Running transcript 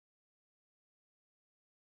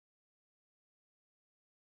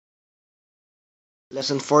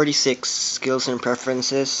Lesson 46, Skills and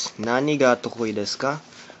Preferences. Nani ga tokoi desu ka?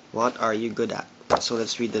 What are you good at? So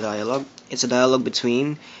let's read the dialogue. It's a dialogue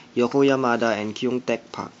between Yoko Yamada and Kyung Tek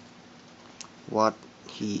Park. What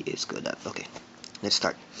he is good at. Okay, let's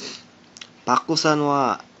start. Paku-san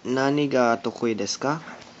wa nani ga tokoi desu ka?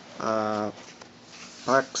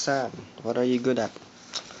 Park-san, what are you good at?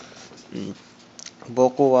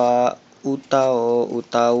 Boku wa uta o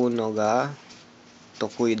utau no ga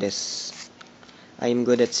tokoi desu. I'm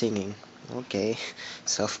good at singing. Okay,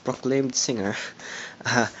 self-proclaimed singer.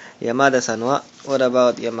 Yamada-san wa? What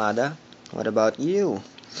about Yamada? What about you?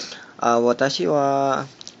 Watashi wa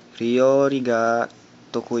ryori ga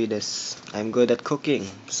tokui desu. I'm good at cooking.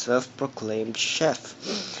 Self-proclaimed chef.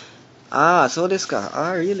 So desu ka?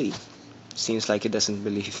 Really? Seems like he doesn't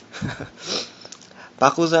believe.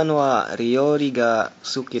 Paku-san wa ryori ga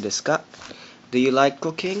suki desu ka? Do you like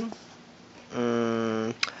cooking?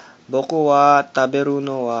 Boku wa taberu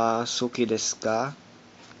no wa suki desu ka?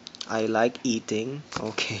 I like eating.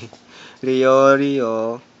 Okay. Ryori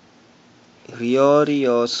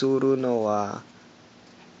o suru no wa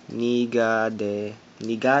nigate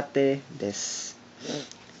desu.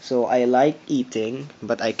 So I like eating,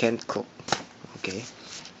 but I can't cook. Okay.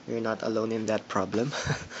 You're not alone in that problem.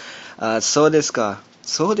 So desu ka?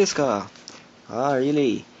 So desu ka?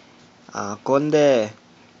 Really?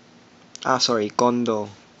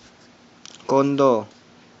 Kondo.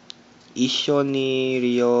 一緒に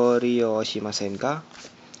料理をしませんか?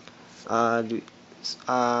 Really,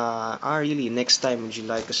 next time would you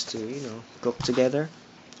like us to, cook together?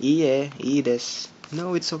 Iie, ii desu.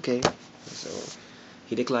 No, it's okay. So,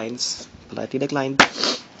 he declines. Politely declined.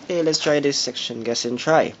 Okay, let's try this section. Guess and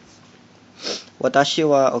try. Watashi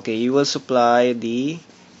wa, okay, you will supply the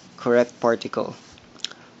correct particle.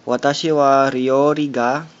 Watashi wa ryori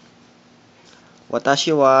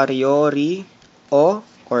o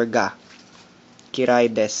or ga. Kirai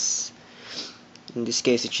desu. In this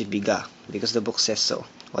case, it should be ga, because the book says so.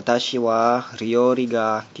 Watashi wa ryori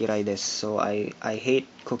ga kirai desu. So I hate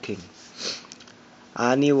cooking.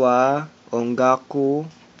 Ani wa ongaku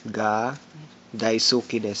ga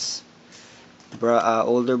daisuki desu.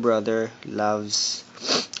 Older brother loves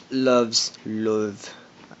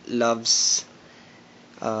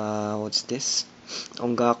what's this?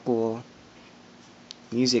 Ongaku,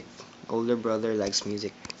 music. Older brother likes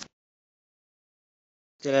music.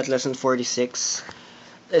 Still at lesson 46.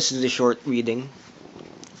 Let's do the short reading.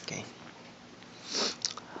 Okay.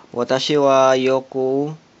 Watashi wa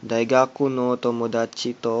yoku daigaku no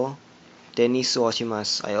tomodachi to tennis o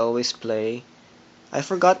shimasu. I always play. I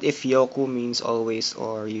forgot if yoku means always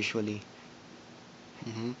or usually.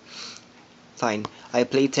 Fine. I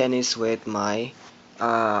play tennis with my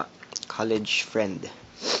college friend.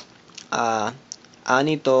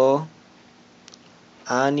 Ani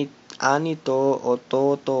to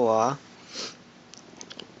ototo wa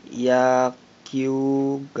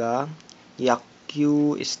yakyuu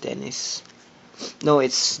is tennis. No,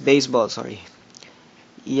 it's baseball, sorry.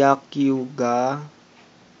 Yakyuu ga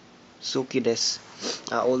suki desu.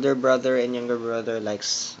 Older brother and younger brother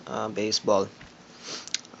likes baseball.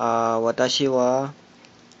 Watashi wa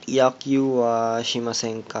yakyuu wa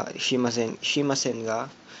shimasen ga.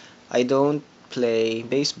 I don't play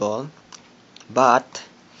baseball, but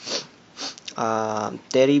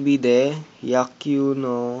terebi de yakyuu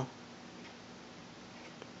no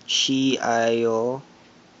shiai o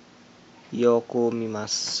yoku mimasu.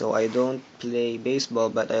 So I don't play baseball,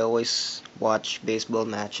 but I always watch baseball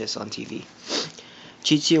matches on TV.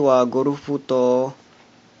 Chichi wa gorufu to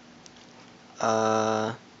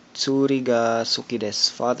tsuri ga suki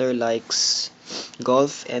desu. Father likes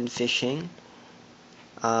golf and fishing.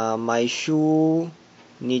 Maishu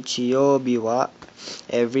nichiyobi wa,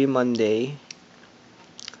 every Monday,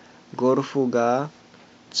 gorufu ga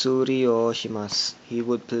tsuri o shimasu. He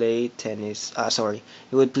would play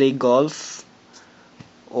he would play golf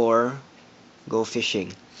or go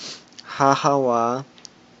fishing. Haha wa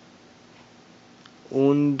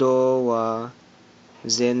undo wa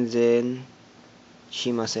zenzen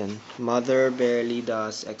shimasen. Mother barely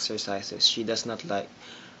does exercises. She does not like.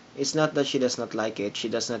 It's not that she does not like it. She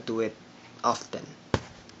does not do it often.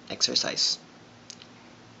 Exercise.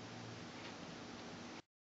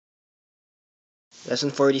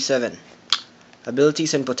 Lesson 47.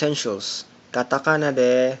 Abilities and potentials. Katakana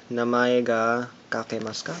de namae ga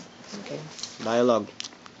kakemasu ka? Okay. Dialogue.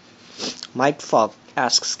 Mike Falk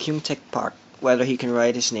asks Kim Tech Park whether he can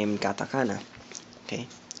write his name in katakana. Okay.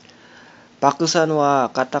 Paku-san wa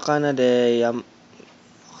katakana de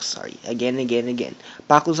again.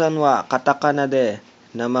 Paku-san wa katakana de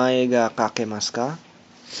namae ga kakemasu ka?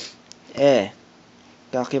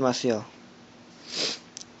 kakimasu yo.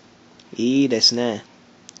 Ii desu ne.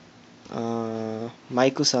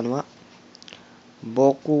 Maiku-san wa,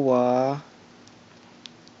 boku wa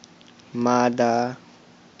mada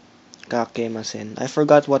kakemasen. I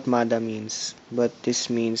forgot what mada means, but this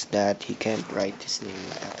means that he can't write his name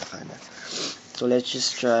in katakana. So let's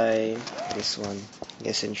just try this one.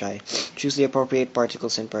 Yes, and try. Choose the appropriate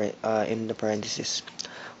particles in the parentheses.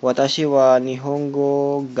 Watashi wa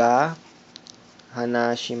nihongo ga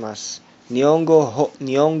hanashimasu.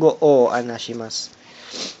 Nihongo o hanashimasu.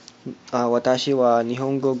 Watashi wa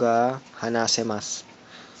nihongo ga hanasemasu.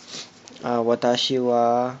 Watashi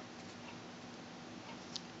wa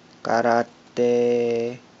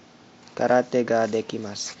karate ga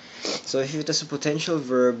dekimasu. So if it is a potential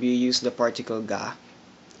verb, you use the particle ga.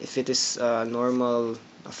 If it is a normal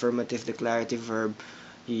affirmative declarative verb,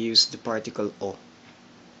 you use the particle o,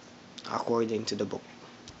 according to the book.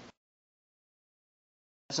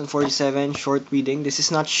 Lesson 47, short reading. This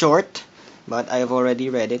is not short, but I have already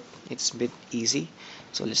read it. It's a bit easy,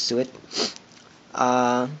 so let's do it.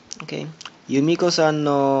 Okay. Yumiko-san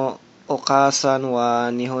no oka-san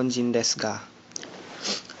wa Nihonjin desu ga?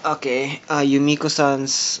 Okay,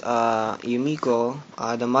 Yumiko-san's, Yumiko,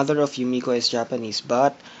 the mother of Yumiko is Japanese,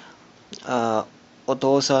 but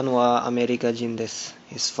Oto-san wa Amerikajin desu.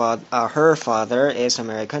 Her father is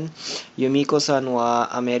American. Yumiko-san wa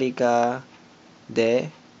Amerika de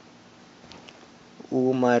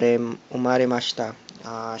umaremashita.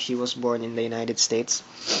 She was born in the United States.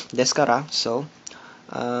 Deskara, so,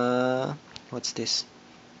 what's this?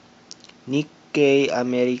 Nikkei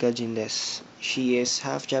Amerikajin desu. She is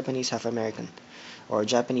half Japanese, half American, or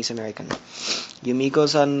Japanese American.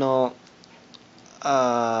 Yumiko-san no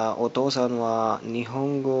otou-san wa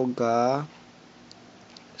Nihongo ga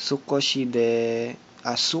sukoshi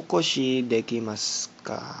dekimasu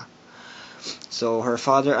ka? So her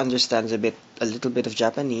father understands a little bit of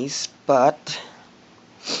Japanese, but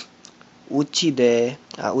uchi de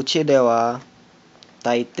wa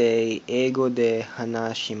taitei eigo de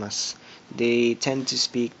hanashimasu. They tend to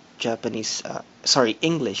speak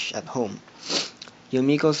English at home.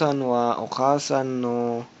 Yumiko-san wa oka-san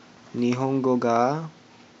no Nihongo ga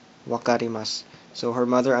wakarimasu. So her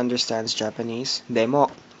mother understands Japanese.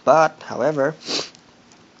 Demo, but however,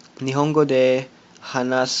 Nihongo de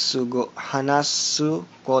hanasu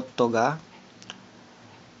koto ga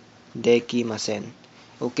dekimasen.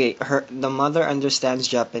 Okay, the mother understands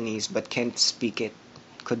Japanese but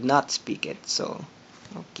could not speak it. So,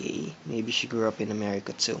 okay, maybe she grew up in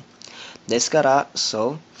America too. Deskara,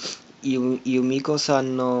 so,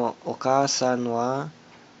 Yumiko-san no oka-san wa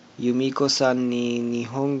Yumiko-san ni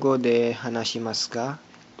Nihongo de hanashimasu ka?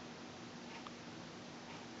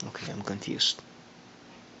 Okay, I'm confused.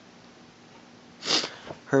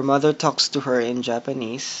 Her mother talks to her in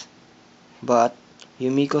Japanese, but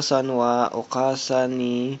Yumiko-san wa oka-san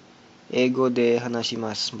ni eigo de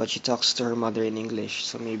hanashimasu. But she talks to her mother in English,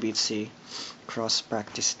 so maybe it's a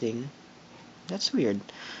cross-practice thing. That's weird.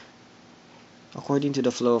 According to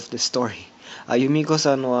the flow of the story.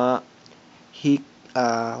 Yumiko-san wa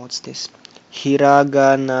what's this?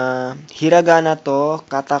 Hiragana to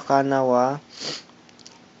katakana wa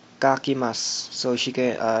kakimasu. So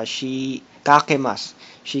she kakemas.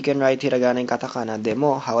 She can write hiragana and katakana.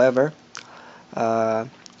 Demo, however,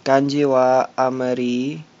 kanji wa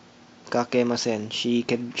amari kakemasen. She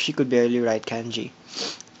could barely write kanji.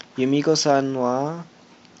 Yumiko-san wa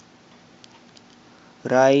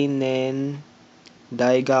rainen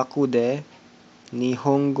daigaku de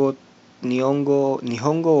Nihongo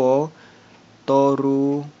wo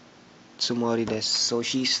toru tsumori desu. So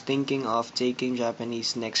she's thinking of taking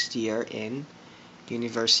Japanese next year in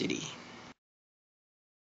university.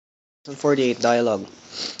 48 dialogue.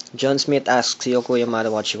 John Smith asks Yoko Yamada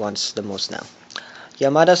what she wants the most now.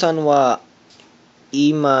 Yamada-san wa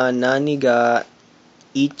ima nani ga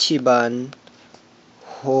ichiban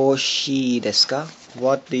hoshii desu ka?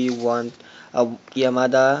 What do you want?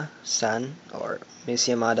 Yamada-san or Miss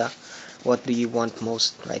Yamada, what do you want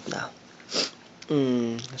most right now?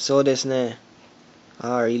 So desu ne.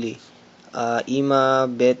 Really? Ima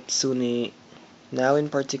betsu ni. Now in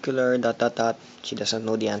particular, ... She doesn't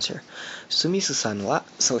know the answer. Sumisu-san wa.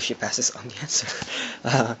 So she passes on the answer.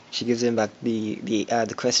 She gives him back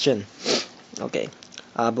the question. Okay.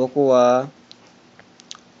 Boku wa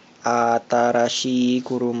atarashii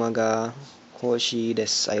kuruma ga hoshii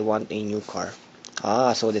desu. I want a new car.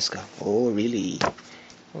 So desu ka. Oh, really?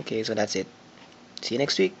 Okay, so that's it. See you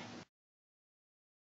next week.